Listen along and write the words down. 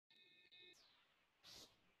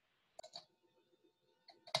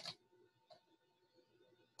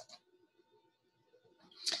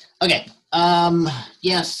Okay.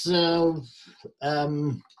 Yes. So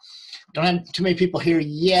don't have too many people here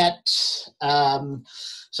yet. So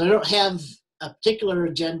I don't have a particular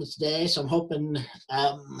agenda today. So I'm hoping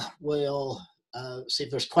we'll see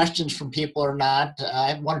if there's questions from people or not. I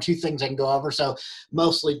have one or two things I can go over. So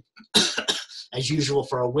mostly, as usual,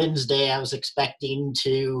 for a Wednesday, I was expecting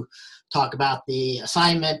to talk about the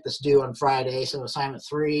assignment that's due on Friday. So assignment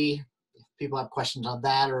 3. If people have questions on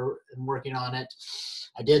that or I'm working on it.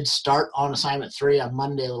 I did start on assignment 3 on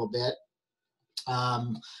Monday a little bit.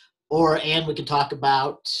 And we can talk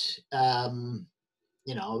about, about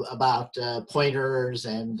pointers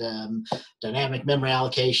and dynamic memory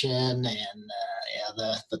allocation and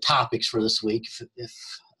the topics for this week if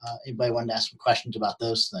anybody wanted to ask some questions about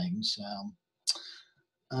those things.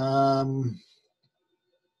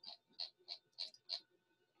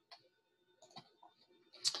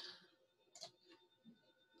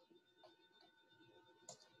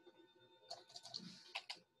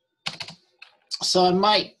 So I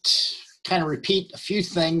might kind of repeat a few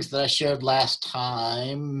things that I showed last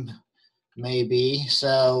time, maybe.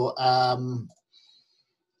 So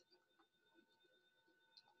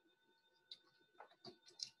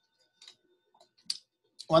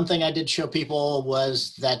one thing I did show people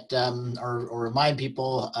was that, or remind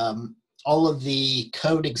people, all of the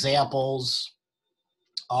code examples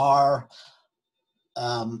are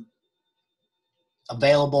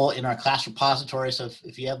available in our class repository. So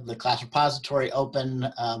if you have the class repository open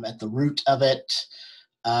at the root of it,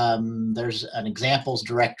 there's an examples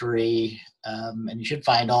directory, and you should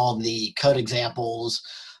find all the code examples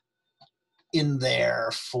in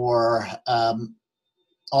there for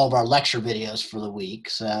all of our lecture videos for the week.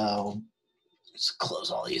 So let's close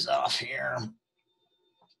all these off here.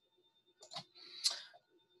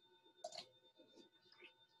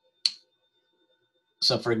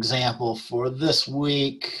 So for example, for this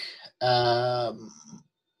week, we're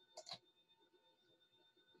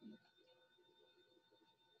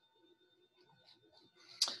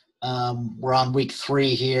on week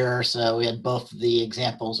 3 here. So we had both the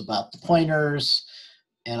examples about the pointers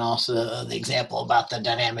and also the example about the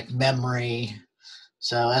dynamic memory.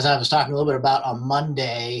 So as I was talking a little bit about on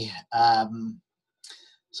Monday,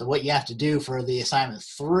 so what you have to do for the assignment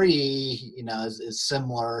 3, is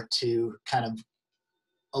similar to kind of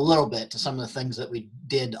a little bit to some of the things that we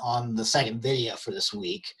did on the second video for this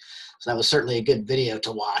week. So that was certainly a good video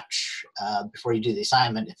to watch before you do the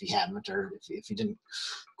assignment if you haven't, or if you didn't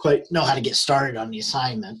quite know how to get started on the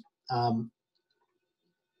assignment.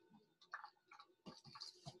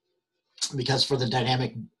 Because for the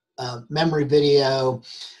dynamic memory video,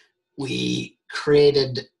 we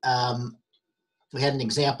created, we had an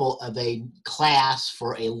example of a class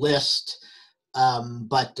for a list,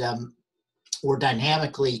 but we're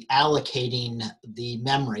dynamically allocating the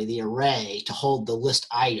memory, the array, to hold the list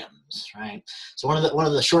items, right? So one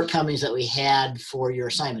of the shortcomings that we had for your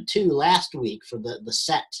assignment 2 last week for the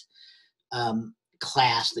set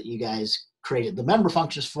class that you guys created the member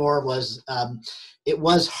functions for was it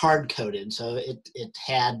was hard coded, so it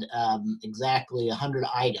had exactly 100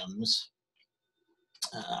 items.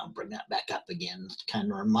 I'll bring that back up again to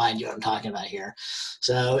kind of remind you what I'm talking about here.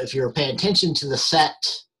 So if you're paying attention to the set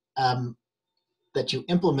that you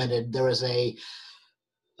implemented, there was an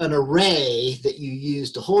array that you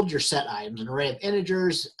used to hold your set items, an array of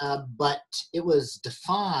integers, but it was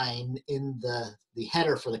defined in the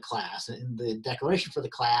header for the class, in the declaration for the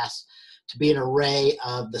class, to be an array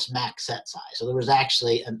of this max set size. So there was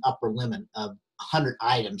actually an upper limit of 100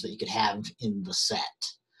 items that you could have in the set.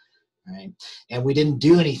 Right? And we didn't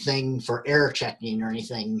do anything for error checking or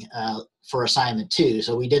anything for assignment 2.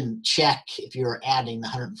 So we didn't check if you were adding the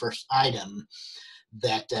 101st item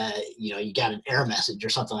that you got an error message or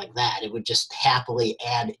something like that. It would just happily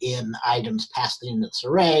add in items passed into this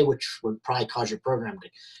array, which would probably cause your program to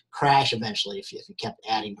crash eventually if you kept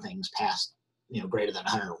adding things past greater than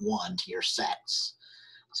 101 to your sets.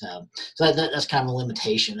 So that's kind of a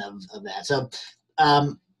limitation of that.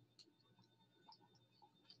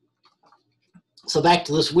 So back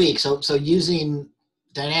to this week. So using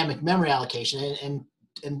dynamic memory allocation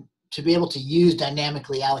and to be able to use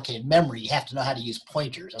dynamically allocated memory, you have to know how to use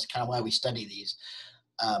pointers. That's kind of why we study these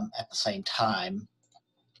at the same time.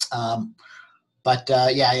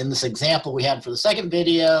 Yeah, in this example we had for the second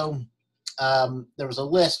video, there was a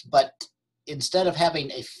list, but instead of having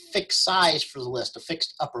a fixed size for the list, a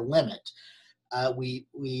fixed upper limit, we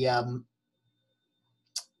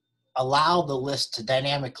allow the list to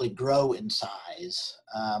dynamically grow in size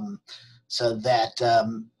so that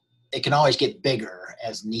it can always get bigger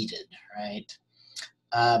as needed, right?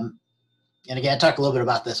 And again, I talked a little bit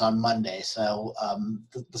about this on Monday. So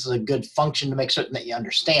this is a good function to make certain that you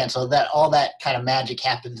understand. So that all that kind of magic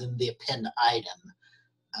happens in the append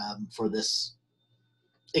item for this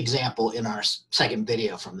example in our second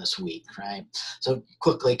video from this week, right? So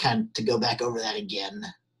quickly, kind of to go back over that again.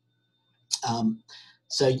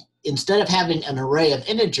 So instead of having an array of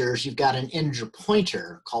integers, you've got an integer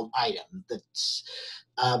pointer called item. That's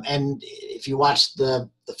and if you watched the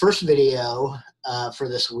first video for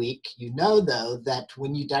this week, you know though that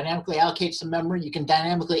when you dynamically allocate some memory, you can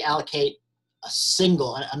dynamically allocate a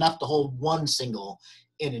single, enough to hold one single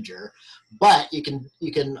integer, but you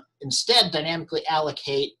can instead dynamically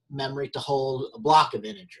allocate memory to hold a block of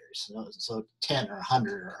integers, so 10 or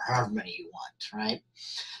 100 or however many you want, right?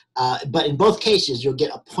 But in both cases, you'll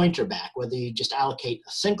get a pointer back, whether you just allocate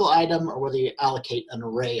a single item or whether you allocate an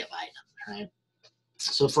array of items, right?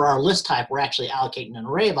 So for our list type, we're actually allocating an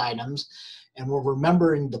array of items, and we're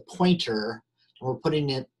remembering the pointer, and we're putting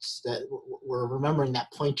it, we're remembering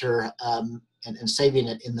that pointer and saving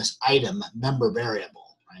it in this item member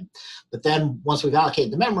variable, right? But then once we've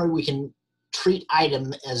allocated the memory, we can treat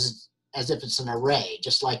item as if it's an array,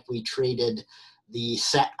 just like we treated the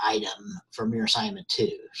set item from your assignment 2.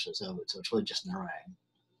 So it's really just an array.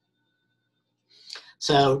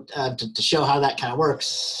 So to show how that kind of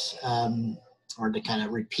works, or to kind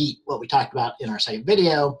of repeat what we talked about in our second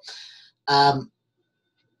video,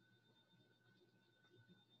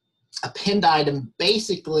 append item,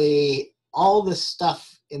 basically all this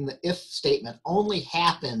stuff in the if statement only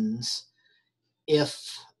happens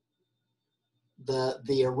if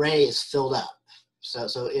the array is filled up.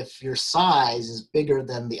 So if your size is bigger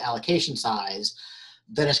than the allocation size,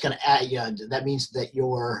 then it's going to add, that means that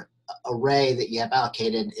your array that you have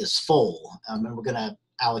allocated is full. And we're going to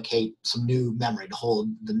allocate some new memory to hold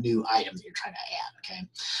the new item that you're trying to add, okay?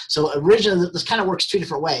 So originally, this kind of works two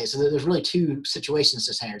different ways. So there's really two situations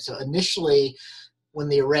to standard. So initially, when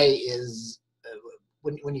the array is,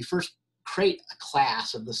 when you first create a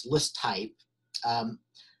class of this list type,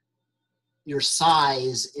 your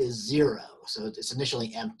size is 0. So it's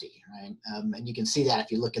initially empty, right? And you can see that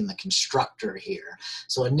if you look in the constructor here.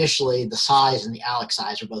 So initially, the size and the alloc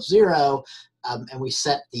size are both 0, and we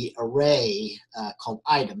set the array called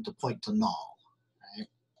item to point to null,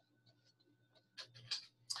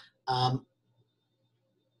 right?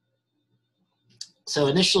 So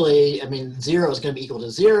initially, 0 is going to be equal to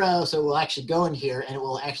 0, so we'll actually go in here and it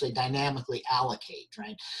will actually dynamically allocate,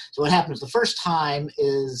 right? So what happens the first time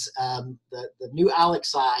is the new alloc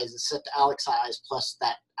size is set to alloc size plus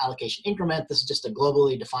that allocation increment. This is just a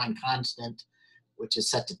globally defined constant, which is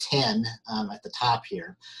set to 10 at the top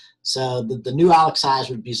here. So the new alloc size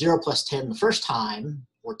would be 0 plus 10 the first time,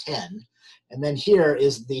 or 10. And then here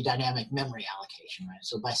is the dynamic memory allocation, right?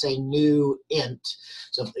 So by saying new int,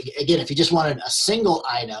 so again, if you just wanted a single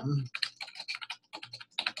item,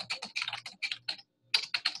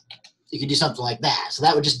 you could do something like that. So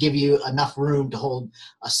that would just give you enough room to hold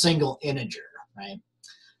a single integer, right?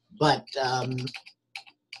 But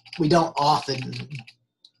we don't often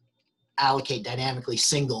allocate dynamically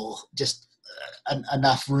single, just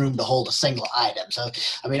enough room to hold a single item. So,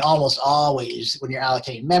 almost always when you're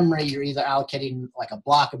allocating memory, you're either allocating like a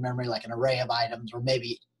block of memory, like an array of items, or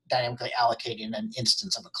maybe dynamically allocating an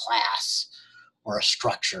instance of a class or a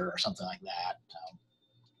structure or something like that.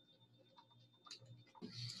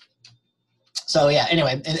 So yeah,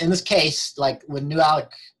 anyway, in this case, like when new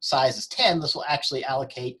alloc size is 10, this will actually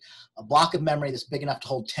allocate a block of memory that's big enough to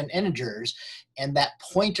hold 10 integers, and that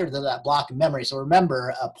pointer to that block of memory. So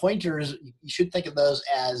remember, pointers, you should think of those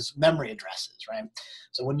as memory addresses, right?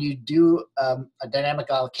 So when you do a dynamic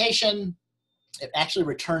allocation, it actually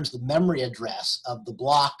returns the memory address of the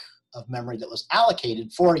block of memory that was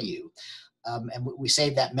allocated for you. And we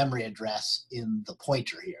save that memory address in the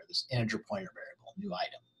pointer here, this integer pointer variable, new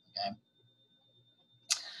item,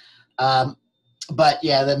 okay? But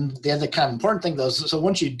yeah, then the other kind of important thing though, so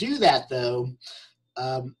once you do that though,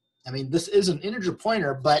 this is an integer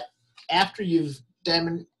pointer, but after you've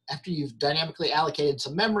dynamically allocated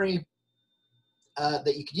some memory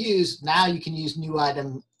that you could use, now you can use new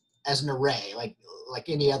item as an array, like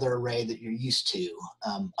any other array that you're used to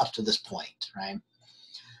up to this point, right?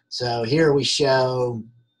 So here we show,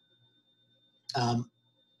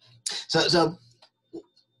 so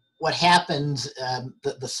what happens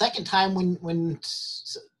the second time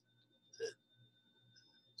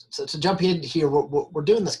so to jump in here, we're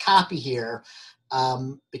doing this copy here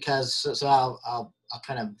because so I'll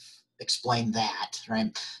kind of explain that,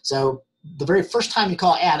 right? So the very first time you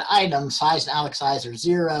call add item, size and alloc size are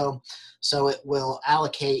 0, so it will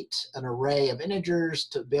allocate an array of integers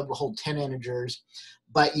to be able to hold 10 integers.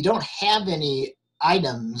 but you don't have any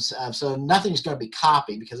items, so nothing's going to be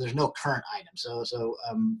copied because there's no current item. So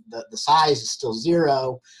the size is still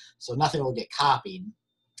 0, so nothing will get copied.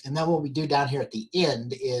 And then what we do down here at the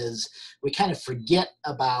end is we kind of forget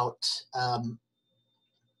about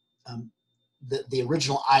the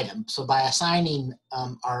original item. So by assigning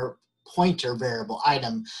our pointer variable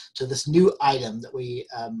item to this new item that we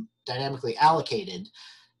dynamically allocated,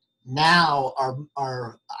 now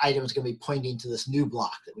our item is going to be pointing to this new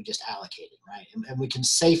block that we just allocated, right? And we can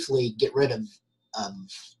safely get rid of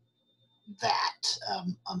that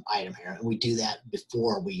item here. And we do that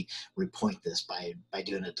before we repoint this by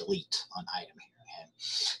doing a delete on item here. Okay?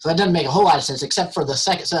 So that doesn't make a whole lot of sense, except for the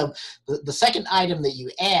second. So the second item that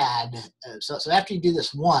you add, so after you do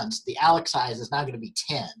this once, the alloc size is now going to be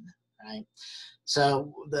 10, right?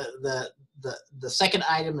 So the second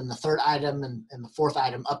item and the third item and the fourth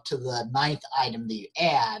item up to the 9th item that you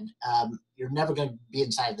add, you're never going to be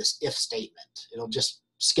inside this if statement. It'll just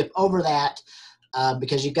skip over that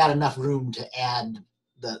because you've got enough room to add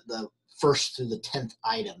the first through the 10th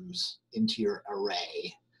items into your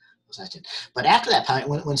array. But after that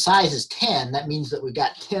point, when size is 10, that means that we've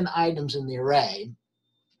got 10 items in the array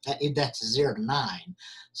at index 0 to 9.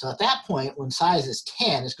 So at that point, when size is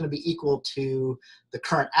 10, it's going to be equal to the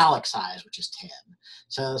current alloc size, which is 10.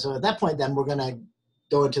 So at that point, then we're going to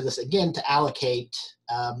go into this again to allocate,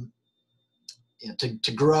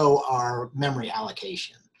 to grow our memory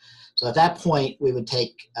allocation. So at that point, we would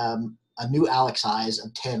take a new alloc size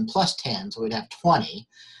of 10 plus 10, so we'd have 20.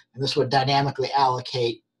 And this would dynamically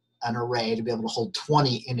allocate an array to be able to hold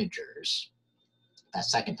 20 integers that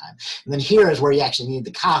second time. And then here is where you actually need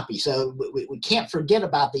the copy. So we can't forget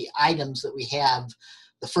about the items that we have,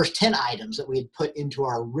 the first 10 items that we had put into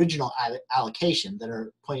our original allocation that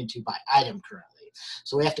are pointed to by item currently.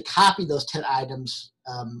 So we have to copy those 10 items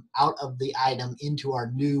out of the item into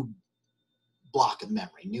our new block of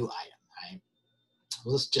memory, new item, right?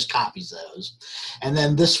 So this just copies those. And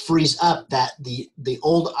then this frees up that the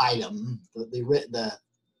old item, the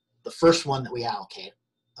first one that we allocate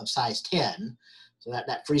of size 10, so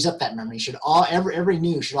that frees up that memory. Every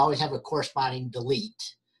new should always have a corresponding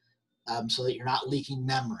delete so that you're not leaking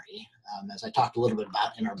memory, as I talked a little bit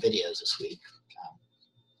about in our videos this week.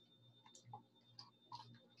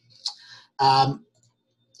 And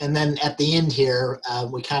then at the end here,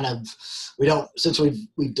 since we've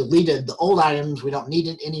deleted the old items, we don't need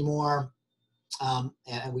it anymore, and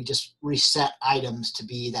we just reset items to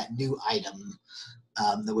be that new item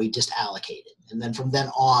that we just allocated. And then from then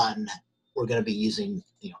on, we're going to be using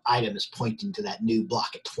items pointing to that new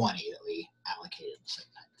block at 20 that we allocated the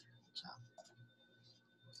second time. So.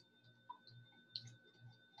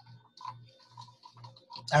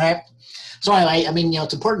 All right. So anyway, I mean,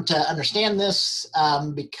 it's important to understand this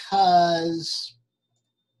because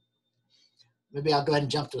maybe I'll go ahead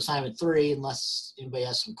and jump to assignment 3 unless anybody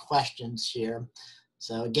has some questions here.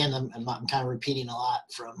 So again, I'm kind of repeating a lot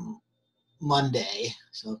from Monday.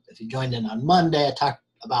 So if you joined in on Monday, I talked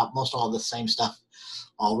about most all the same stuff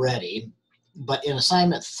already. But in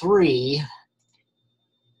assignment 3,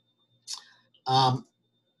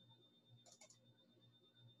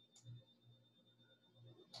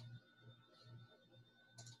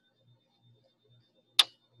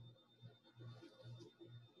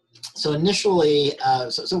 so initially,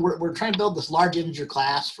 so we're trying to build this large integer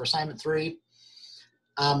class for assignment 3.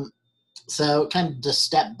 So kind of to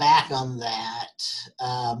step back on that,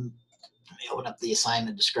 let me open up the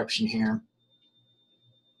assignment description here.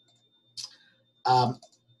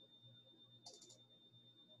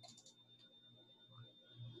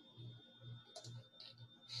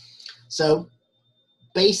 So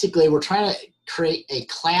basically, we're trying to create a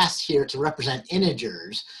class here to represent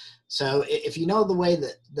integers. So if you know the way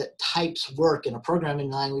that types work in a programming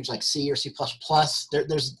language like C or C++,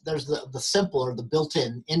 there's the simple or the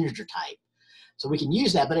built-in integer type. So we can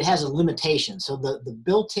use that, but it has a limitation. So the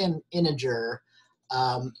built-in integer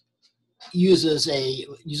uses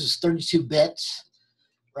 32 bits,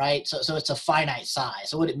 right? So it's a finite size.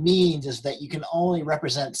 So what it means is that you can only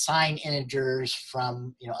represent signed integers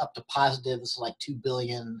from up to positive. This is like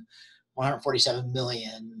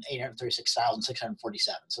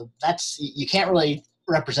 2,147,836,647. So you can't really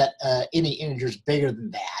represent any integers bigger than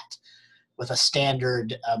that with a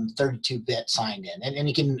standard 32-bit signed in. And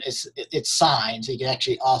it's signed, so you can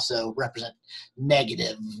actually also represent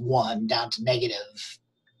 -1 down to negative,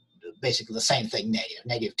 basically the same thing,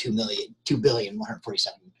 negative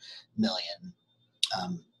 2,147,000,000.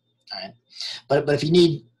 All right, but if you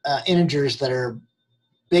need integers that are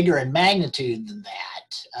bigger in magnitude than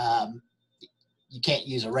that, you can't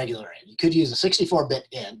use a regular int. You could use a 64-bit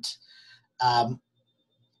int,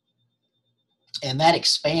 And that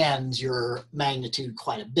expands your magnitude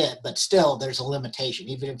quite a bit, but still there's a limitation,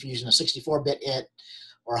 even if you're using a 64-bit int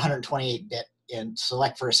or 128-bit int. So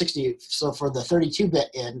like for a so for the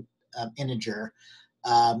 32-bit integer,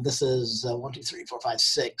 this is 1, 2, 3, 4, 5,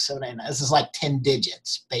 6, 7, 8, 9. This is like 10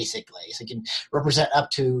 digits, basically. So you can represent up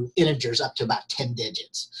to integers up to about 10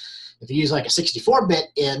 digits. If you use like a 64-bit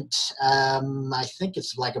int, I think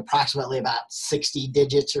it's like approximately about 60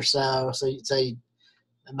 digits or so. So you'd say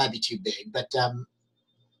it might be too big, but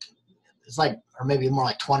it's like, or maybe more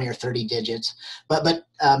like 20 or 30 digits. But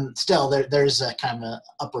still, there's a kind of an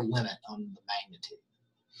upper limit on the magnitude.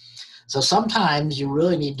 So sometimes you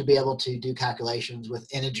really need to be able to do calculations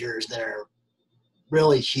with integers that are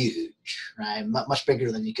really huge, right? Much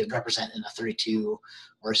bigger than you could represent in a 32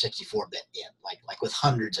 or a 64-bit int, like with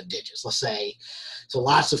hundreds of digits, let's say. So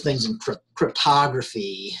lots of things in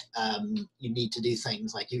cryptography, you need to do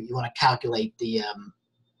things like you want to calculate the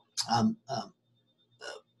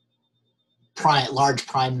large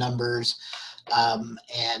prime numbers,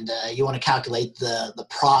 and you want to calculate the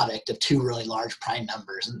product of two really large prime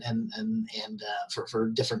numbers, and for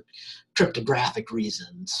different cryptographic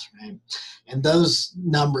reasons, right? And those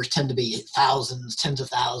numbers tend to be thousands, tens of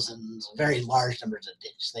thousands, very large numbers of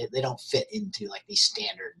digits. They don't fit into like these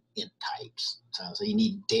standard int types. So you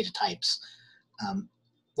need data types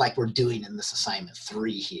like we're doing in this assignment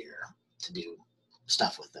 3 here to do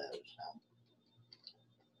stuff with those.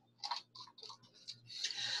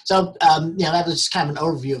 So that was just kind of an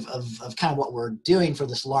overview of kind of what we're doing for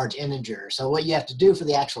this large integer. So what you have to do for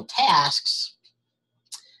the actual tasks,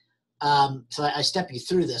 so I step you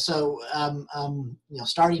through this. So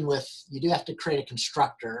starting with, you do have to create a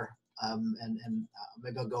constructor, and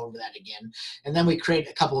maybe I'll go over that again. And then we create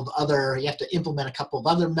a couple of other, you have to implement a couple of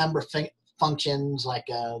other member functions like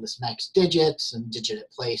this max digits and digit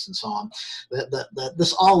at place and so on.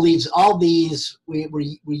 This all leaves, all these, we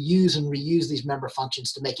use and reuse these member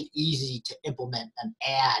functions to make it easy to implement and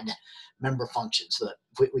add member functions. So that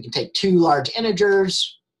we can take two large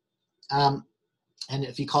integers, and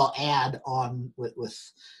if you call add on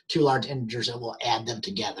with two large integers, it will add them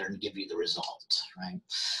together and give you the result, right?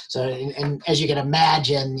 So, and as you can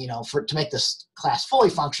imagine, to make this class fully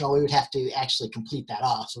functional, we would have to actually complete that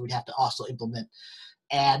off. So we'd have to also implement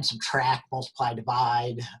add, subtract, multiply,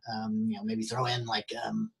 divide, maybe throw in like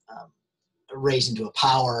raising to a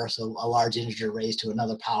power, so a large integer raised to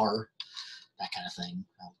another power, that kind of thing.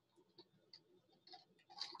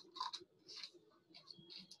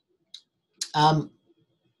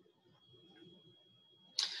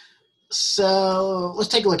 So let's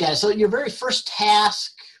take a look at it. So your very first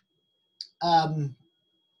task, and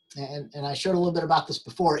I showed a little bit about this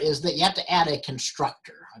before, is that you have to add a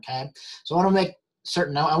constructor, okay? So I want to make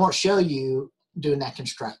certain, I won't show you doing that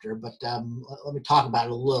constructor, but let me talk about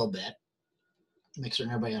it a little bit, make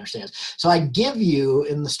certain everybody understands. So I give you,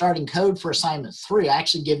 in the starting code for assignment 3, I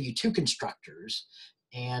actually give you two constructors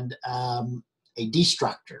and a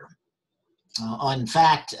destructor. In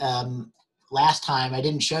fact, last time I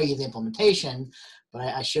didn't show you the implementation, but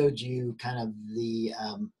I showed you kind of the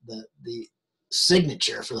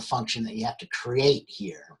signature for the function that you have to create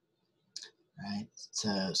here, right?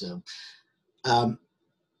 So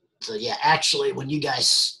yeah, actually, when you guys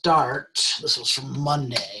start, this was from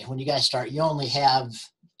Monday. When you guys start, you only have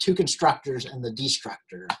two constructors and the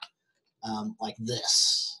destructor, like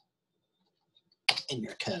this, in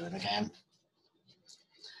your code, okay?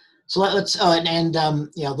 So let's,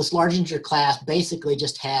 this large integer class basically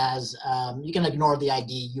just has, you can ignore the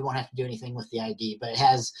ID, you won't have to do anything with the ID, but it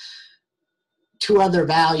has two other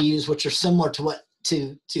values which are similar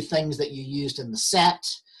to things that you used in the set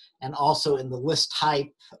and also in the list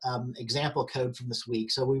type example code from this week.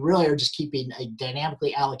 So we really are just keeping a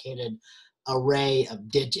dynamically allocated array of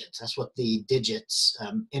digits. That's what the digits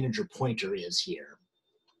integer pointer is here.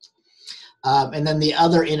 And then the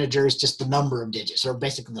other integer is just the number of digits, or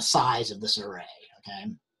basically the size of this array,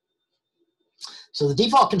 okay? So the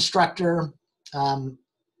default constructor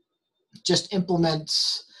just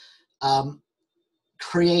implements,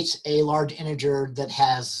 creates a large integer that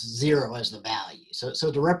has 0 as the value.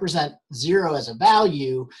 So to represent 0 as a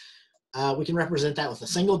value, we can represent that with a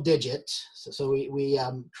single digit. So we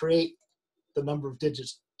create the number of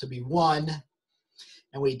digits to be 1,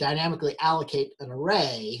 and we dynamically allocate an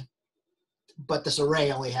array, but this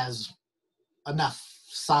array only has enough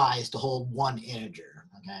size to hold one integer,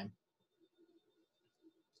 okay?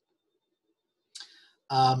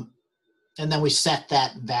 And then we set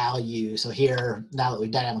that value. So here, now that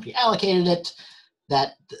we've dynamically allocated it,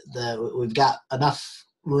 that we've got enough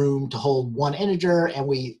room to hold one integer, and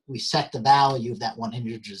we set the value of that one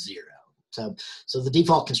integer to 0. So the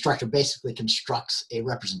default constructor basically constructs a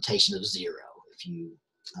representation of 0 if you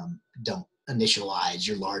don't initialize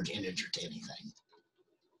your large integer to anything,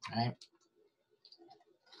 right?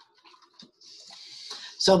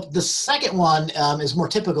 So the second one is more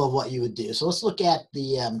typical of what you would do. So let's look at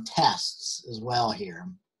the tests as well here.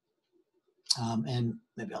 And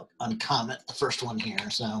maybe I'll uncomment the first one here.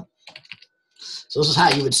 So this is how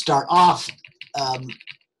you would start off.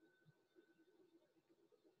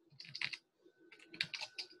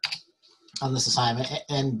 On this assignment,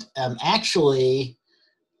 and actually,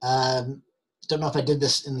 don't know if I did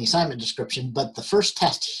this in the assignment description, but the first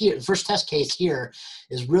test here, the first test case here,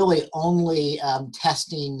 is really only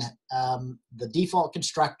testing the default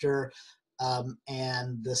constructor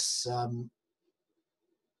and this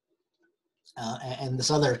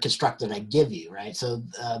other constructor that I give you, right? So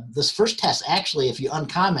this first test, actually, if you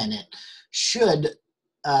uncomment it, should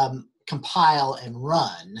compile and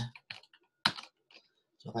run.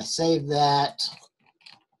 So if I save that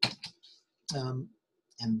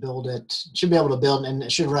and build it, should be able to build, and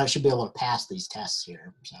it should run, should be able to pass these tests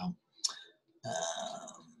here. So,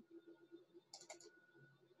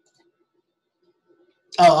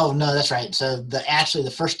 oh no, that's right. So actually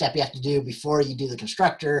the first step you have to do before you do the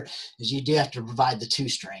constructor is you do have to provide the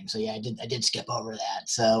toString. So yeah, I did skip over that.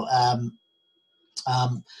 So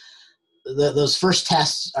those first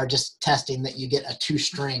tests are just testing that you get a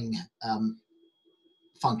toString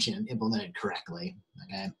function implemented correctly.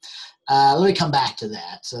 Okay, let me come back to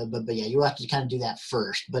that. So, but yeah, you have to kind of do that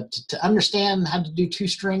first. But to understand how to do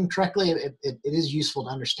toString correctly, it is useful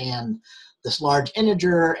to understand this large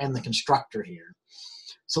integer and the constructor here.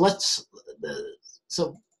 So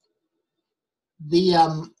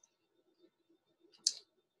the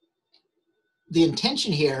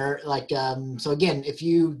intention here, like, so again, if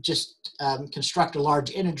you just construct a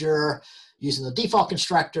large integer using the default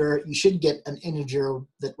constructor, you should get an integer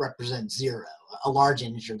that represents 0, a large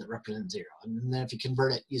integer that represents 0. And then if you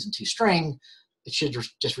convert it using toString, it should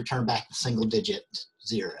just return back the single digit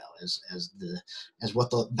 0 as what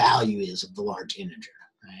the value is of the large integer,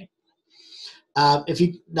 right?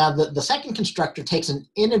 Now the second constructor takes an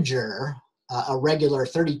integer, a regular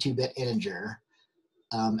 32-bit integer,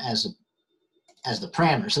 as the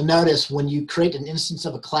parameter. So notice when you create an instance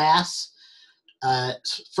of a class,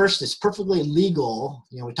 first, it's perfectly legal.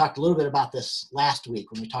 You know, we talked a little bit about this last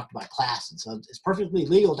week when we talked about classes. So it's perfectly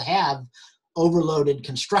legal to have overloaded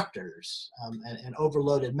constructors and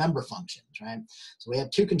overloaded member functions, right? So we have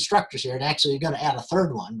 2 constructors here, and actually you're going to add a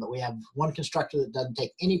third one, but we have one constructor that doesn't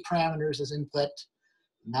take any parameters as input,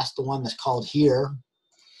 and that's the one that's called here.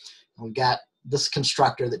 And we've got this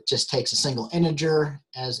constructor that just takes a single integer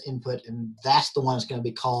as input, and that's the one that's going to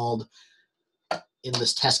be called in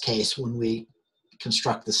this test case when we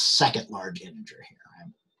construct the second large integer here.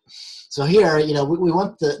 Right? So here, you know, we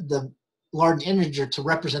want the large integer to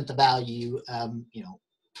represent the value, you know,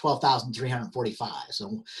 12,345.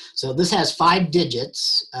 So this has 5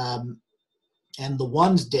 digits, and the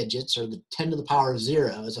ones digits, or the 10 to the power of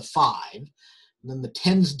 0, is a 5. And then the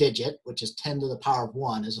tens digit, which is 10 to the power of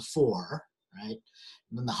 1, is a 4, right?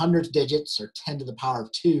 And then the hundreds digits are 10 to the power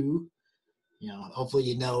of 2. You know, hopefully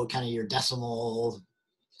you know kind of your decimal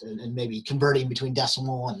and maybe converting between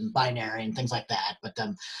decimal and binary and things like that. But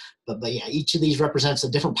yeah, each of these represents a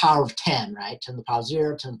different power of 10, right? 10 to the power of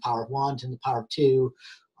 0, 10 to the power of 1, 10 to the power of 2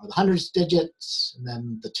 are the hundreds digits, and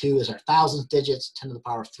then the 2 is our thousands digits, 10 to the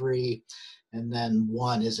power of 3, and then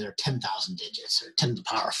 1 is our 10,000 digits, or 10 to the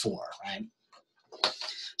power of 4, right?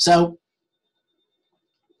 So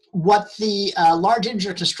what the large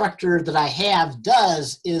integer constructor that I have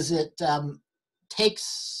does is it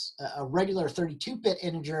takes a regular 32-bit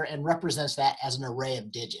integer and represents that as an array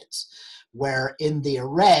of digits, where in the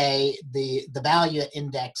array, the value at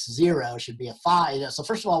index 0 should be a 5. So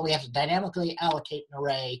first of all, we have to dynamically allocate an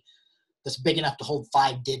array that's big enough to hold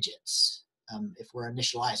 5 digits if we're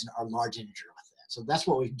initializing our large integer with that. So that's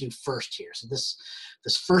what we do first here. So this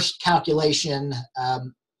first calculation,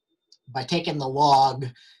 by taking the log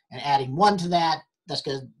and adding 1 to that,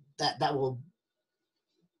 that will,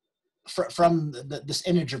 from this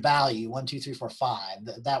integer value 1, 2, 3, 4, 5,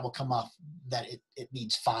 that will come off that it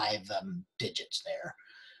needs 5 digits there.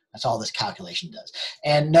 That's all this calculation does.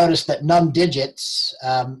 And notice that num digits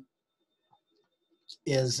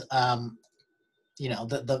is you know,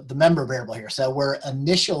 the member variable here. So we're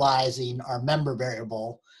initializing our member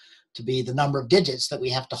variable to be the number of digits that we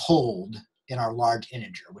have to hold in our large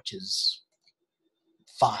integer, which is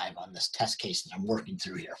 5 on this test case that I'm working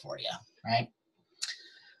through here for you, right?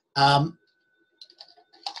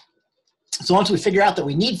 So once we figure out that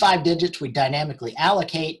we need 5 digits, we dynamically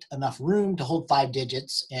allocate enough room to hold 5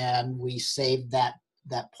 digits, and we save that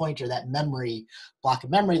pointer, that memory, block of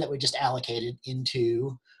memory that we just allocated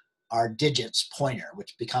into our digits pointer,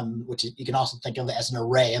 which you can also think of as an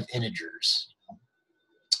array of integers,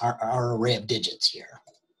 our array of digits here,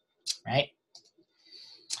 right?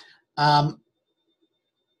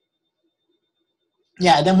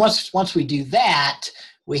 Yeah, then once we do that,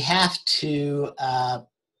 we have to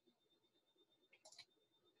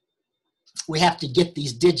get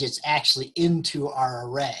these digits actually into our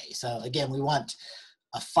array. So again, we want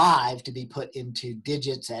a 5 to be put into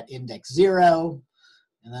digits at index 0,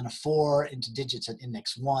 and then a 4 into digits at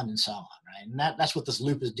index 1, and so on, right? And that's what this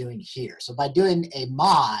loop is doing here. So by doing a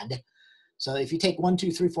mod, so if you take 1,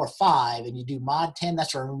 2, 3, 4, 5, and you do mod 10,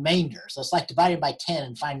 that's a remainder. So it's like dividing by 10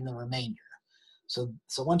 and finding the remainder. So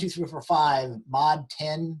 1, 2, 3, 4, 5, mod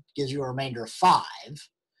 10 gives you a remainder of 5.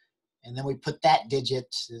 And then we put that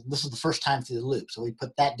digit, this is the first time through the loop, so we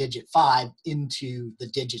put that digit 5 into the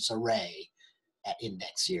digits array at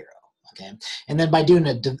index 0, okay? And then by doing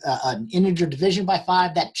an integer division by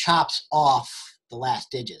 5, that chops off the last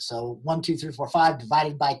digit. So 1, 2, 3, 4, 5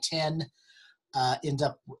 divided by 10 ends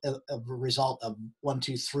up a result of 1,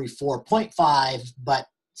 2, 3, 4.5, but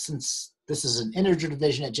since this is an integer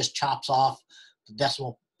division, it just chops off the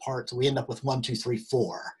decimal part, so we end up with 1, 2, 3,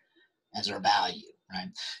 4 as our value. Right?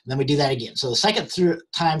 And then we do that again. So the second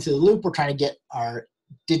time through the loop, we're trying to get our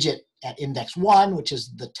digit at index 1, which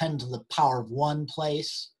is the 10 to the power of 1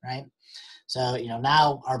 place, right? So,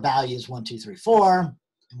 now our value is 1, 2, 3, 4.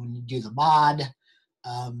 And when you do the mod,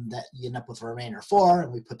 that you end up with a remainder of 4,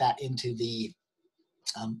 and we put that into the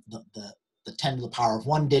 10 to the power of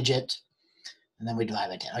 1 digit, and then we divide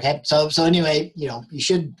by 10. Okay, so anyway, you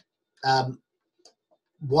should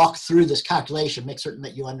walk through this calculation, make certain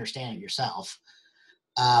that you understand it yourself.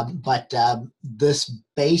 But this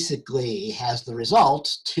basically has the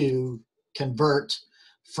result to convert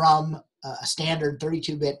from a standard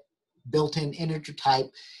 32-bit built-in integer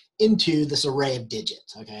type into this array of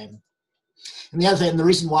digits, okay? And the other thing, the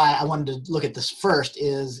reason why I wanted to look at this first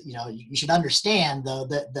is, you should understand, though,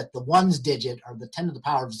 that the 1's digit, or the 10 to the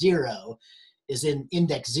power of 0, is in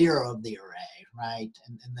index 0 of the array, right?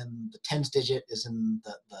 And then the 10's digit is in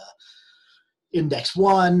the index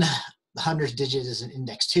 1, the 100's digit is in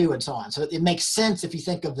index 2, and so on. So it makes sense if you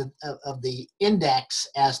think of the index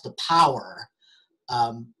as the power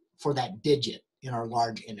for that digit in our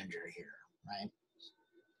large integer here, right?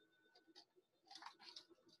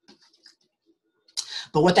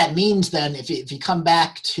 But what that means then, if you come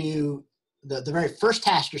back to the very first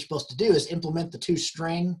task you're supposed to do is implement the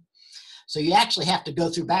toString. So you actually have to go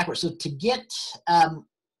through backwards. So to get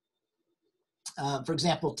for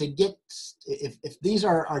example, if these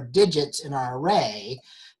are our digits in our array,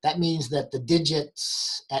 that means that the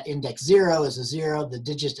digits at index 0 is a 0, the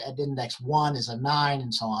digit at index 1 is a 9,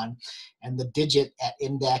 and so on. And the digit at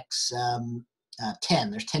index 10,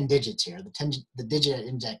 there's 10 digits here. The digit at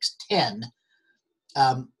index 10,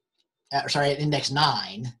 at index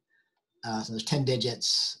 9, so there's 10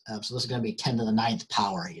 digits, so this is going to be 10 to the 9th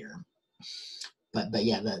power here. But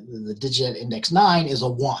yeah, the digit at index 9 is a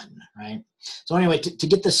 1, right? So anyway, to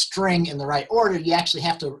get the string in the right order, you actually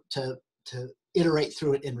have to iterate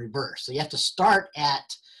through it in reverse. So you have to start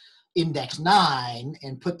at index 9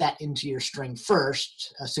 and put that into your string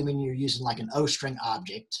first, assuming you're using like an O-string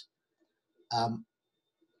object,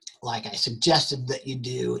 like I suggested that you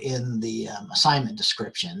do in the assignment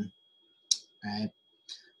description, right?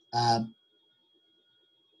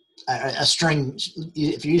 A string,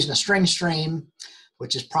 if you're using a string stream,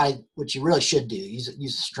 which is probably what you really should do, use a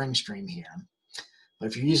string stream here. But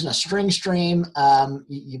if you're using a string stream,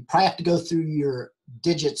 you probably have to go through your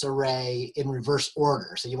digits array in reverse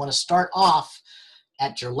order. So you want to start off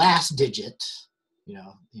at your last digit,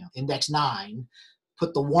 index 9,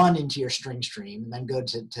 put the 1 into your string stream, and then go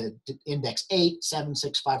to index 8, 7,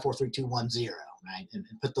 6, 5, 4, 3, 2, 1, 0, right? And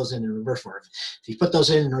put those in reverse order. If you put those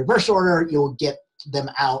in reverse order, you'll get them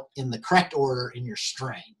out in the correct order in your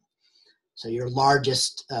string. So your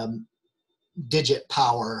largest digit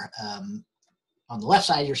power on the left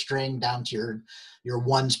side of your string down to your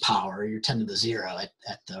 1's power, your 10 to the 0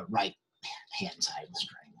 at the right hand side of the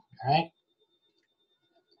string, all right?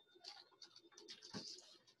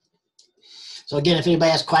 So again, if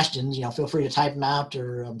anybody has questions, feel free to type them out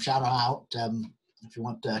or shout them out if you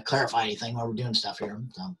want to clarify anything while we're doing stuff here.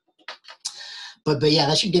 So. But yeah,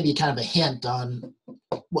 that should give you kind of a hint on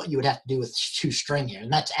what you would have to do with toString here,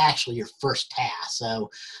 and that's actually your first task. So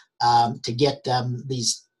to get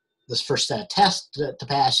this first set of tests to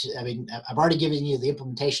pass, I mean, I've already given you the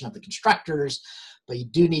implementation of the constructors, but you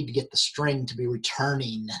do need to get the string to be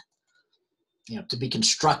returning, to be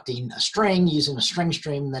constructing a string using a string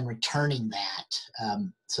stream and then returning that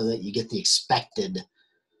so that you get the expected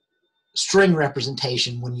string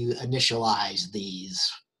representation when you initialize these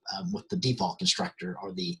with the default constructor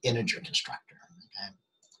or the integer constructor.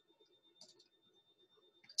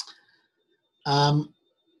 Okay?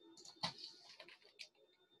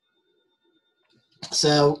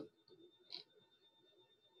 So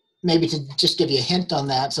maybe to just give you a hint on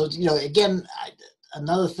that. So, again,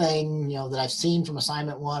 another thing, that I've seen from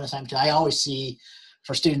assignment 1, assignment 2, I always see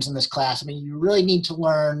for students in this class, I mean, people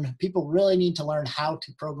really need to learn how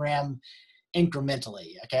to program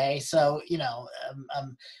incrementally, okay? So,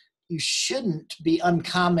 you shouldn't be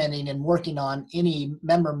uncommenting and working on any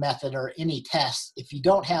member method or any test if you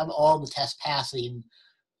don't have all the tests passing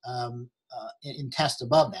in tests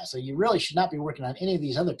above that. So you really should not be working on any of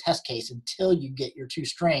these other test cases until you get your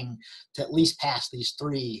toString to at least pass these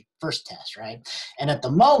 3 first tests, right? And at the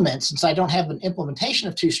moment, since I don't have an implementation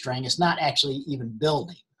of toString, it's not actually even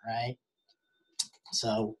building, right?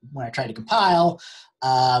 So when I try to compile,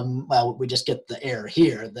 well, we just get the error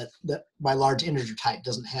here that my large integer type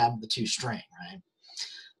doesn't have the toString, right?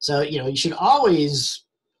 So, you should always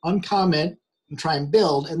uncomment and try and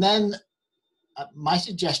build, and then my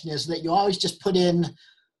suggestion is that you always just put in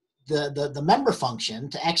the member function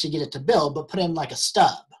to actually get it to build, but put in like a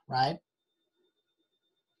stub, right?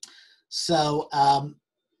 So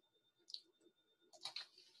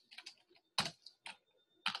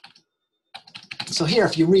so here,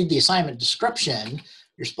 if you read the assignment description,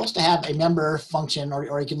 you're supposed to have a member function,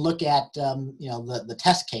 or you can look at the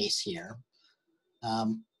test case here.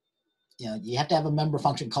 You have to have a member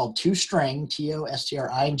function called toString,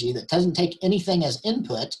 T-O-S-T-R-I-N-G, that doesn't take anything as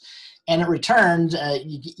input, and it returns,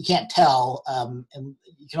 you can't tell, and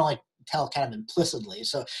you can only tell kind of implicitly.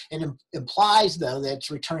 So it implies, though, that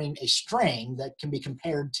it's returning a string that can be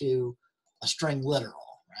compared to a string literal,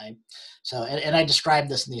 right? So, and I described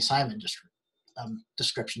this in the assignment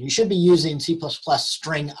description. You should be using C++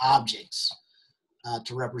 string objects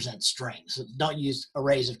to represent strings. So don't use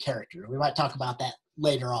arrays of characters. We might talk about that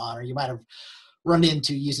later on, or you might have run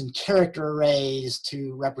into using character arrays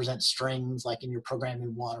to represent strings, like in your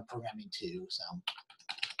programming 1 or programming 2. So,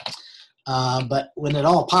 but when at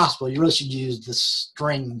all possible, you really should use the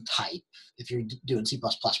string type if you're doing C++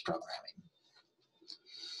 programming.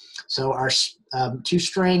 So our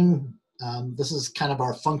toString, this is kind of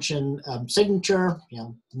our function signature.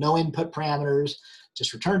 No input parameters,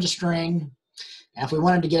 just returns a string. And if we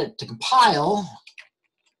wanted to get it to compile,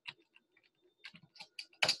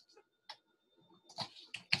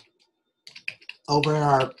 over in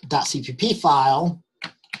our .cpp file,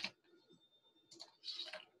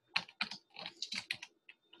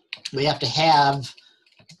 we have to have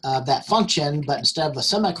that function, but instead of a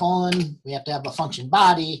semicolon, we have to have a function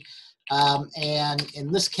body. And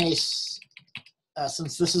in this case,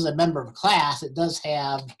 since this is a member of a class, it does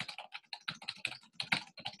have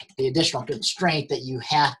the additional constraint that you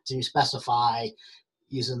have to specify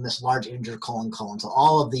using this large integer : : So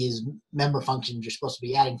all of these member functions you're supposed to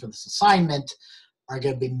be adding for this assignment are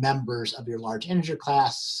going to be members of your large integer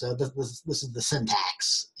class. So this is the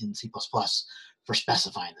syntax in C++ for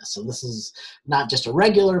specifying this. So this is not just a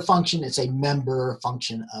regular function, it's a member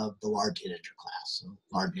function of the large integer class, so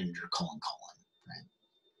large integer : right?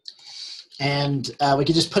 And we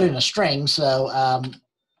could just put in a string, so,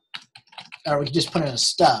 or we could just put in a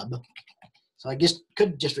stub. So I just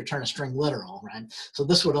could just return a string literal, right? So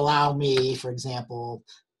this would allow me, for example,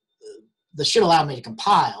 this should allow me to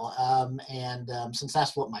compile, and since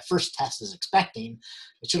that's what my first test is expecting,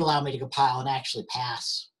 it should allow me to compile and actually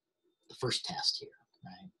pass the first test here,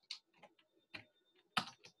 right?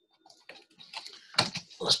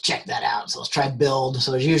 Let's check that out. So let's try build.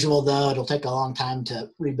 So as usual, though, it'll take a long time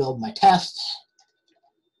to rebuild my tests.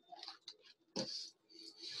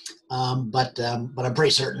 But I'm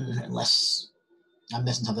pretty certain, unless I'm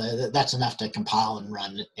missing something, that's enough to compile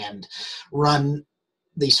and run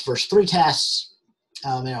these first 3 tests.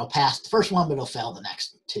 And it'll pass the first one, but it'll fail the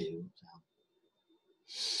next 2. So.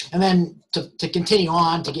 And then to continue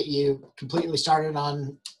on, to get you completely started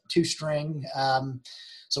on toString,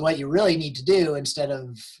 so what you really need to do, instead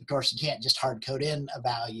of course, you can't just hard code in a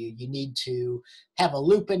value, you need to have a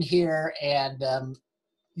loop in here and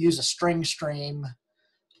use a string stream.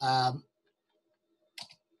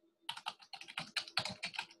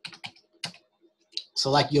 So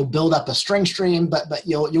like you'll build up a string stream, but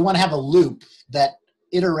you'll want to have a loop that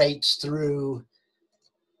iterates through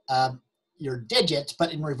your digits,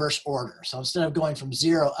 but in reverse order. So instead of going from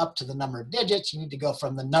 0 up to the number of digits, you need to go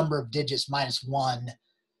from the number of digits minus 1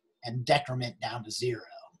 and decrement down to 0.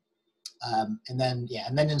 And then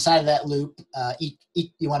inside of that loop,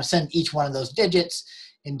 you want to send each one of those digits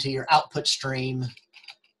into your output stream.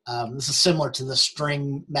 This is similar to the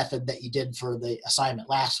string method that you did for the assignment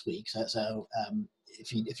last week. So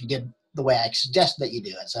if you did the way I suggested that you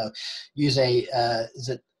do it, so use a is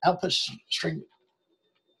it output string?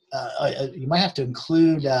 You might have to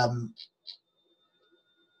include the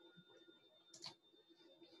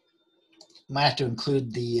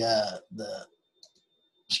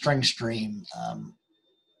string stream.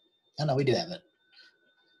 Oh no, we do have it.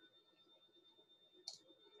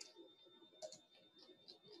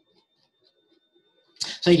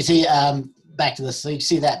 So you can see back to this. So you can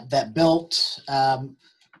see that built, and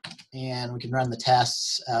we can run the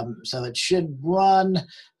tests. So it should run.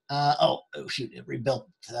 Oh shoot! It rebuilt.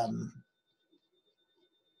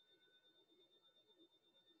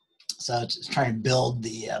 So it's trying to build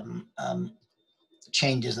the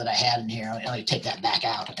changes that I had in here. Let me take that back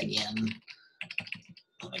out again.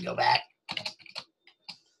 Let me go back.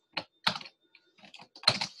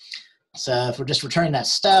 So if we're just returning that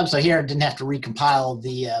stub, so here it didn't have to recompile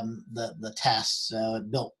the test, so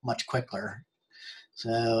it built much quicker.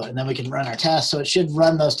 So, and then we can run our tests. So it should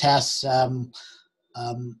run those tests,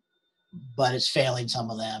 but it's failing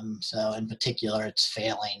some of them. So in particular, it's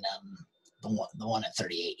failing the one at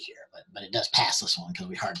 38 here, but it does pass this one because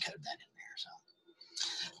we hard coded that in there. So,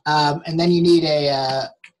 and then you need a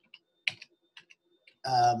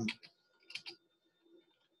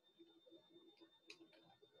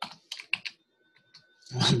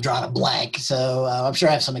I'm drawing a blank, so I'm sure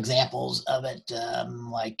I have some examples of it,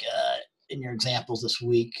 in your examples this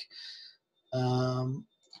week.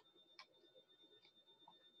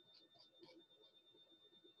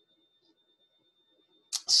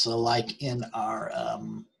 So like in our,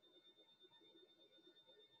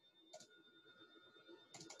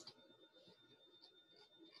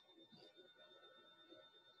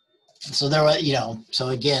 so there were, so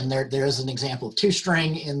again, there is an example of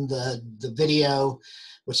toString in the video,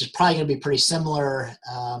 which is probably going to be pretty similar.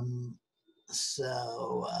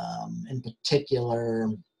 In particular,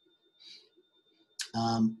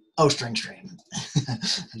 string stream.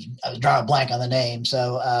 I was drawing a blank on the name.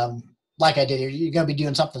 So like I did here, you're going to be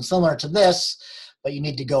doing something similar to this, but you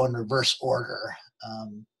need to go in reverse order.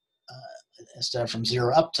 Instead of from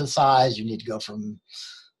 0 up to the size, you need to go from,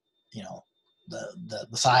 the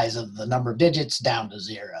size of the number of digits down to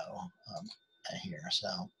 0 here.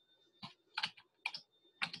 So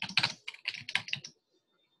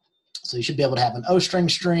you should be able to have an string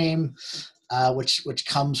stream, which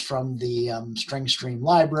comes from the string stream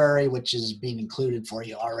library, which is being included for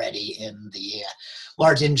you already in the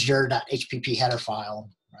large integer.hpp header file,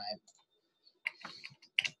 right?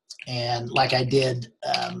 And like I did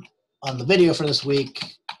on the video for this week,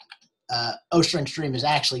 string stream is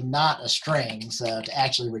actually not a string. So to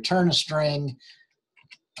actually return a string,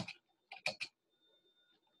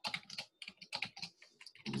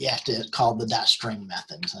 you have to call the .string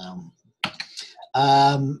method. So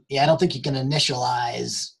yeah, I don't think you can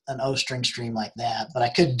initialize an string stream like that, but I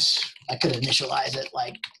could initialize it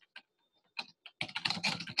like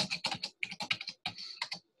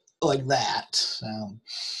that.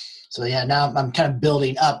 So yeah, now I'm kind of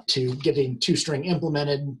building up to getting toString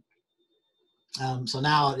implemented. So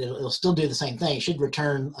now it'll still do the same thing. It should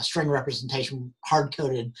return a string representation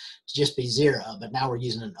hard-coded to just be 0, but now we're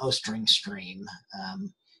using an string stream.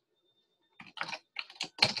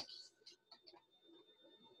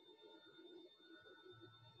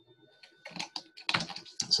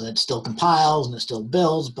 So it still compiles and it still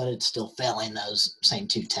builds, but it's still failing those same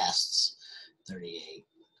 2 tests. 38.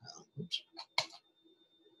 Oops.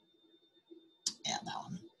 Yeah, that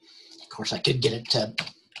one. Of course, I could get it to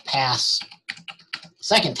pass the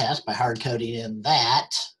second test by hard coding in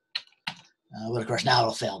that. But of course, now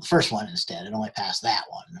it'll fail the first one instead. It only passed that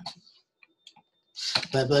one.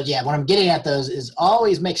 But yeah, what I'm getting at those is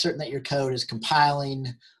always make certain that your code is compiling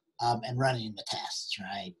and running the tests,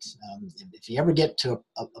 right? If you ever get to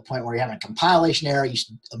a point where you're having a compilation error, you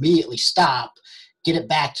should immediately stop, get it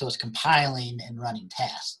back to us compiling and running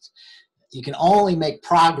tests. You can only make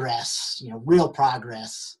progress, real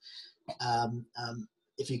progress,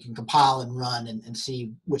 if you can compile and run and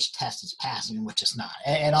see which test is passing and which is not.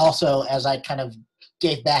 And also, as I kind of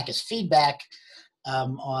gave back as feedback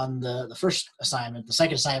on the first assignment, the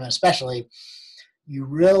second assignment especially, you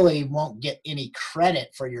really won't get any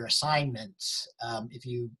credit for your assignments if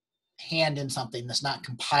you hand in something that's not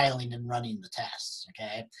compiling and running the tests,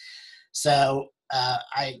 okay? So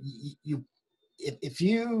if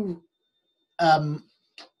you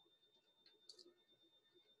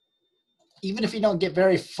even if you don't get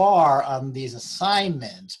very far on these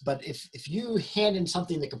assignments, but if you hand in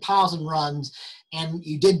something that compiles and runs, and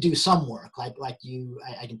you did do some work, like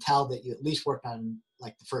I can tell that you at least worked on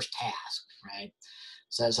like the first task, right?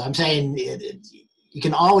 So I'm saying you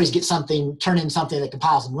can always get something, turn in something that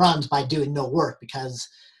compiles and runs by doing no work, because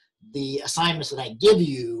the assignments that I give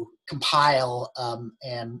you compile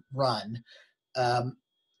and run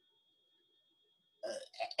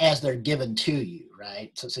as they're given to you,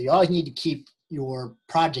 right? So you always need to keep your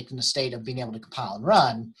project in a state of being able to compile and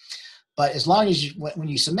run. But as long as when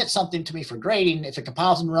you submit something to me for grading, if it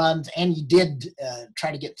compiles and runs and you did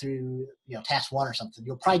try to get through, task 1 or something,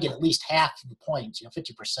 you'll probably get at least half of the points,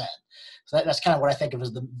 50%. So that's kind of what I think of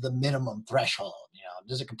as the minimum threshold.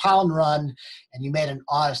 Does it compile and run, and you made an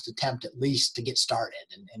honest attempt at least to get started,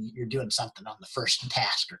 and you're doing something on the first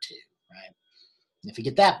task or two, right? And if you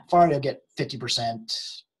get that far, you'll get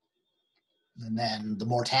 50%. And then the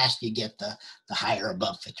more tasks you get, the higher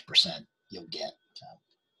above 50% you'll get. So.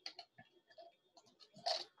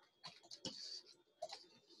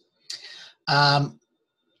 All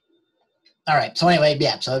right, so anyway,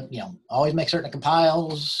 yeah, so, always make certain it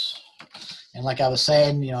compiles. And like I was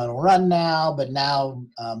saying, it'll run now, but now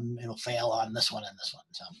it'll fail on this one and this one.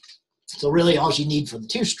 So really all you need for the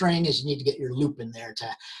toString is you need to get your loop in there to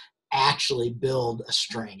actually build a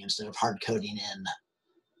string instead of hard coding in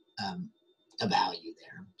a value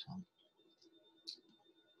there.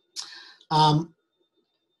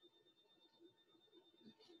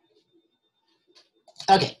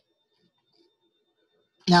 Okay.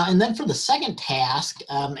 Now, and then for the second task,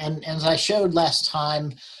 and as I showed last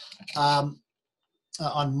time on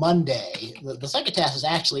Monday, the second task is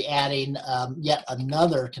actually adding yet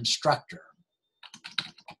another constructor.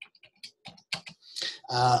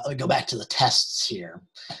 Let me go back to the tests here.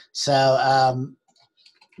 So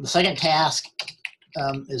the second task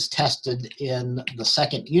is tested in the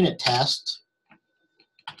second unit test,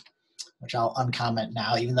 which I'll uncomment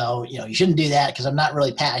now, even though, you shouldn't do that because I'm not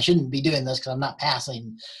really, I shouldn't be doing this because I'm not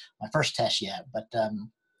passing my first test yet. But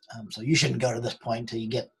so you shouldn't go to this point until you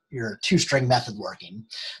get your toString method working.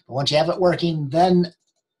 But once you have it working, then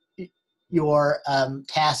your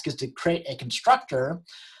task is to create a constructor,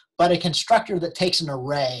 but a constructor that takes an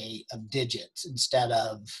array of digits instead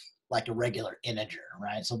of like a regular integer,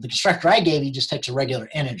 right? So the constructor I gave you just takes a regular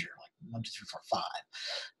integer, like 1, 2, 3, 4, 5.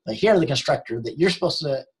 But here, the constructor that you're supposed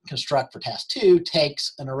to construct for task 2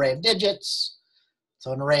 takes an array of digits,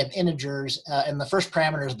 so an array of integers, and the first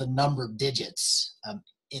parameter is the number of digits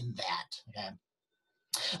in that. Okay.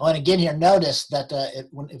 Oh, and again here, notice that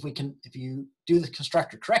if you do the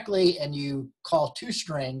constructor correctly and you call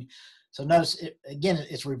toString, so notice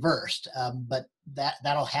it's reversed, but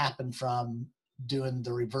that'll happen from doing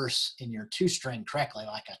the reverse in your toString correctly,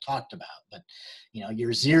 like I talked about. But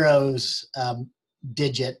your zeros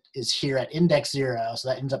digit is here at index 0, so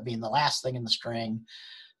that ends up being the last thing in the string.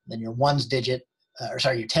 Then your ones digit,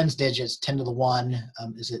 your tens digits, 10 to the 1,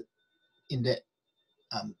 is it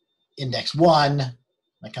index 1,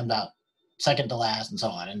 that comes out second to last, and so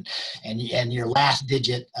on. And your last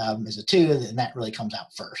digit is a 2, and that really comes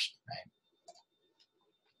out first,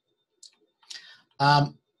 right?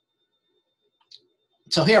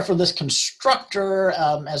 So here for this constructor,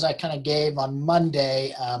 as I kind of gave on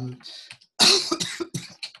Monday,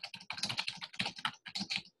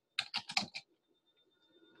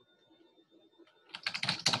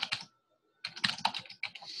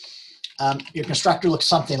 your constructor looks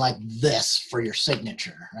something like this for your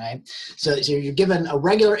signature, right? So you're given a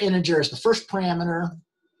regular integer as the first parameter.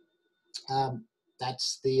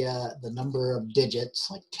 That's the number of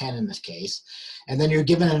digits, like 10 in this case. And then you're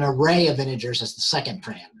given an array of integers as the second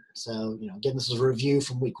parameter. So, again, this is a review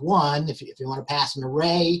from week 1. If you want to pass an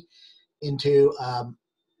array into a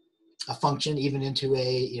function, even into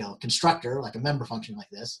a constructor, like a member function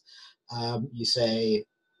like this, you say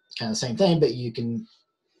kind of the same thing, but you can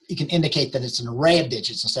indicate that it's an array of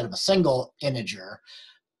digits instead of a single integer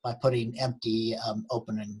by putting empty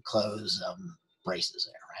open and close braces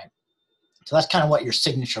there, right? So that's kind of what your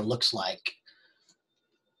signature looks like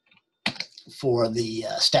for the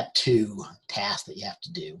step 2 task that you have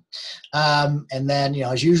to do. And then,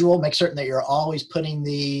 as usual, make certain that you're always putting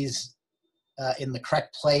these in the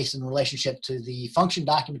correct place in relationship to the function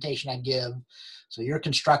documentation I give. So your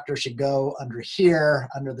constructor should go under here,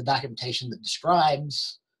 under the documentation that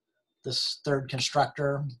describes this third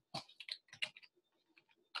constructor.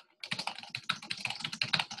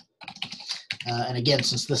 And again,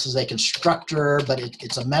 since this is a constructor, but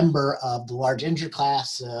it's a member of the large integer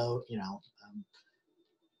class, so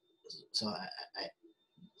so I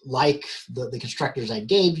like the constructors I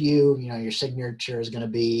gave you. Your signature is going to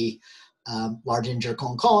be large integer,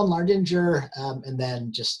 colon, colon, large integer, and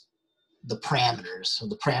then just the parameters. So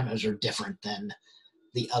the parameters are different than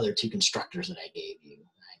the other two constructors that I gave you.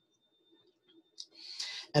 Right?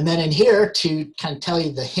 And then in here to kind of tell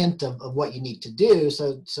you the hint of what you need to do.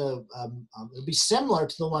 So it'll be similar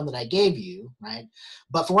to the one that I gave you, right?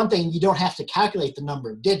 But for one thing, you don't have to calculate the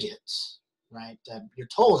number of digits, right? You're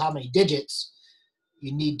told how many digits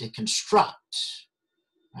you need to construct.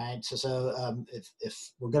 Right, so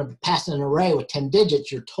if we're going to pass an array with 10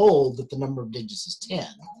 digits, you're told that the number of digits is 10.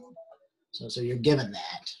 So you're given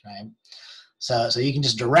that, right? So you can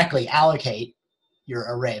just directly allocate your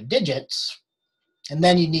array of digits, and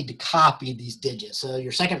then you need to copy these digits. So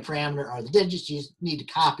your second parameter are the digits. You need to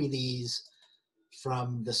copy these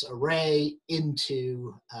from this array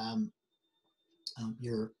into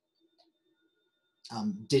your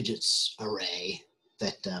digits array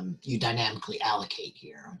that you dynamically allocate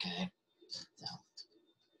here, okay?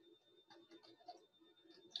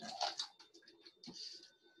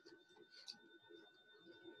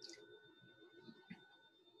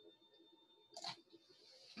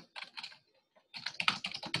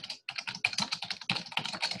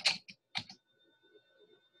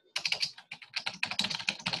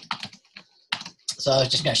 So I was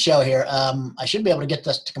just going to show here. I should be able to get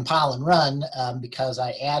this to compile and run because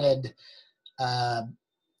I added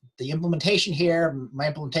the implementation here. My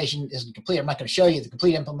implementation isn't complete. I'm not going to show you the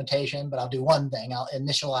complete implementation, but I'll do one thing. I'll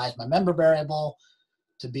initialize my member variable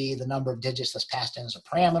to be the number of digits that's passed in as a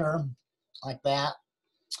parameter, like that.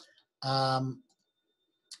 And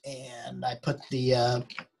I put the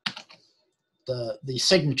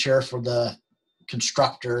signature for the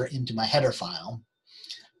constructor into my header file.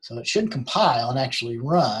 So it should compile and actually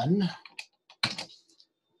run.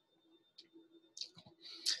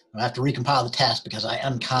 I have to recompile the test because I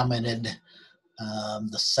uncommented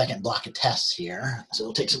the second block of tests here. So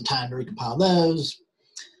it'll take some time to recompile those.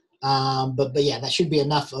 But yeah, that should be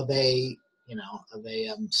enough of a,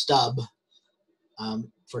 stub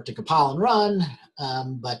for it to compile and run.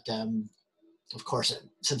 Of course,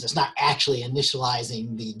 since it's not actually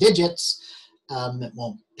initializing the digits, it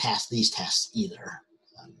won't pass these tests either.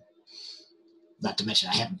 Not to mention,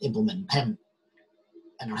 I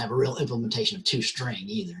don't have a real implementation of toString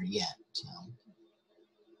either yet. So.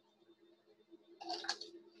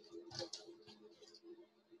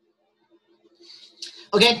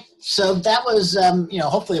 Okay, so that was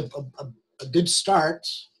hopefully a good start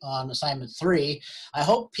on assignment 3. I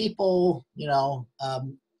hope people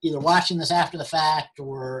either watching this after the fact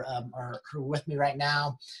or who are with me right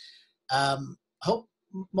now, hope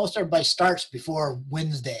most everybody starts before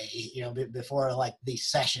Wednesday, before like these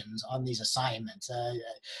sessions on these assignments.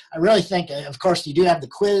 I really think, of course, you do have the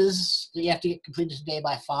quiz that you have to get completed today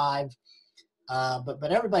by 5.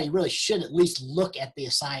 But everybody really should at least look at the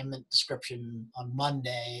assignment description on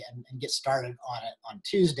Monday and get started on it on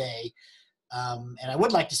Tuesday. And I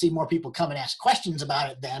would like to see more people come and ask questions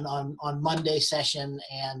about it then on Monday session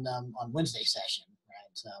and on Wednesday session,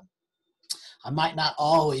 right? So I might not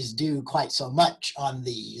always do quite so much on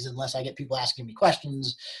these unless I get people asking me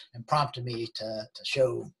questions and prompting me to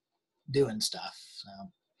show doing stuff.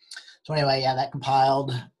 So anyway, yeah, that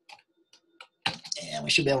compiled. And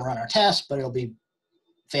we should be able to run our test, but it'll be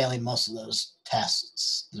failing most of those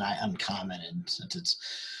tests that I uncommented since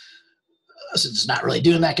it's not really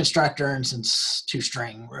doing that constructor, and since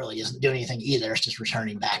toString really isn't doing anything either. It's just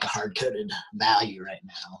returning back a hard-coded value right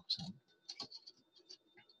now. So.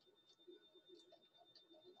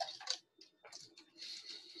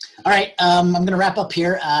 All right, I'm going to wrap up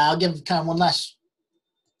here. I'll give kind of one last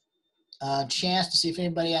chance to see if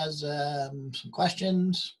anybody has some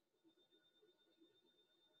questions.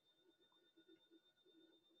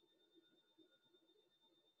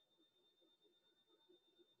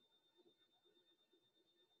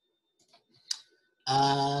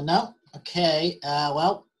 No? Okay.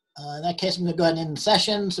 In that case, I'm going to go ahead and end the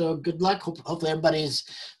session. So good luck. Hopefully everybody's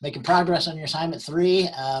making progress on your assignment 3.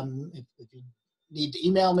 If you need to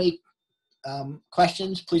email me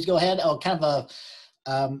questions, please go ahead. Oh, kind of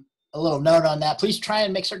a little note on that. Please try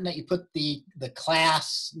and make certain that you put the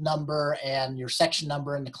class number and your section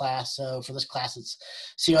number in the class. So for this class, it's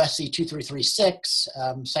COSC 2336,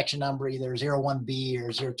 section number either 01B or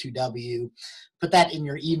 02W. Put that in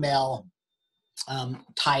your email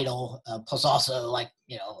title, plus also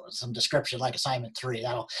some description like assignment 3.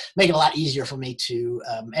 That'll make it a lot easier for me to,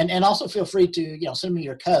 and also feel free to, send me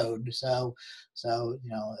your code. So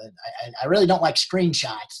I really don't like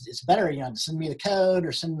screenshots. It's better, to send me the code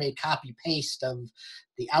or send me a copy paste of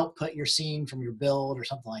the output you're seeing from your build or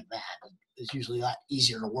something like that. It's usually a lot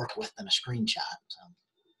easier to work with than a screenshot. So.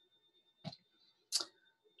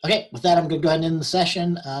 Okay, with that, I'm going to go ahead and end the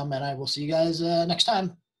session, and I will see you guys next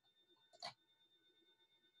time.